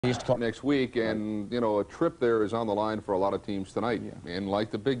Next week, and you know, a trip there is on the line for a lot of teams tonight. Yeah. And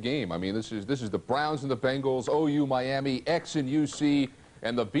like the big game, I mean, this is the Browns and the Bengals, OU, Miami, X and UC,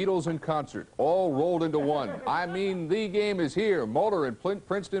 and the Beatles in concert, all rolled into one. I mean, the game is here. Moeller and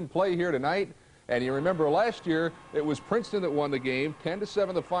Princeton play here tonight. And you remember last year, it was Princeton that won the game,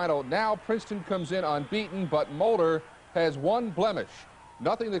 10-7 the final. Now Princeton comes in unbeaten, but Moeller has one blemish.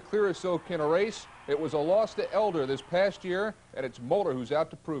 Nothing that Clearasil can erase. It was a loss to Elder this past year, and it's Moeller who's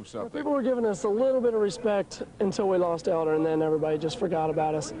out to prove something. People were giving us a little bit of respect until we lost Elder, and then everybody just forgot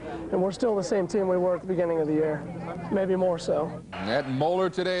about us. And we're still the same team we were at the beginning of the year, maybe more so. And at Moeller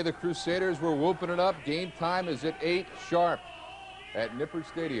today, the Crusaders were whooping it up. Game time is at 8 sharp at Nippert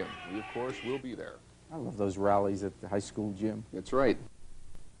Stadium. We, of course, will be there. I love those rallies at the high school gym. That's right.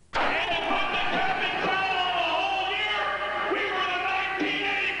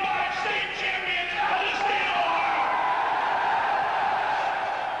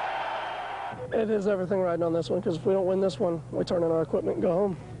 It is everything riding on this one, because if we don't win this one, we turn in our equipment and go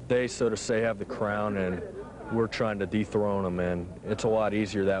home. They, so to say, have the crown, and we're trying to dethrone them, and it's a lot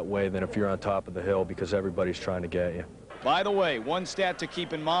easier that way than if you're on top of the hill, because everybody's trying to get you. By the way, one stat to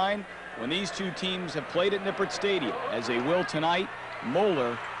keep in mind, when these two teams have played at Nippert Stadium, as they will tonight,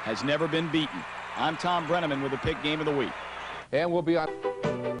 Moeller has never been beaten. I'm Tom Brenneman with the Pick Game of the Week. And we'll be on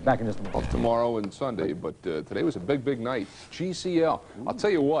Back in just a moment. Tomorrow and Sunday, but today was a big night. GCL. I'll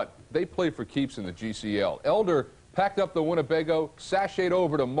tell you what, they play for keeps in the GCL. Elder packed up the Winnebago, sashayed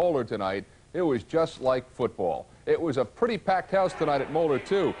over to Moeller tonight. It was just like football. It was a pretty packed house tonight at Moeller,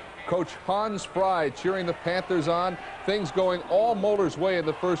 too. Coach Hans Fry cheering the Panthers on. Things going all Moeller's way in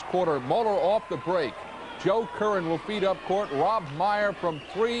the first quarter. Moeller off the break. Joe Curran will feed up court. Rob Meyer from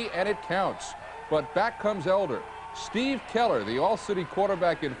 3, and it counts. But back comes Elder. Steve Keller, the all-city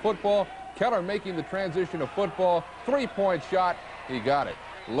quarterback in football. Keller making the transition to football. Three-point shot. He got it.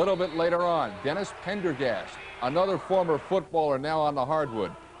 A little bit later on, Dennis Pendergast, another former footballer now on the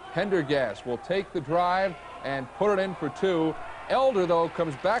hardwood. Pendergast will take the drive and put it in for 2. Elder, though,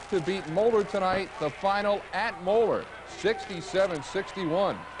 comes back to beat Moeller tonight. The final at Moeller,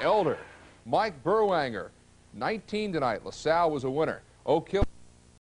 67-61. Elder. Mike Berwanger, 19 tonight. LaSalle was a winner. Oak Hill.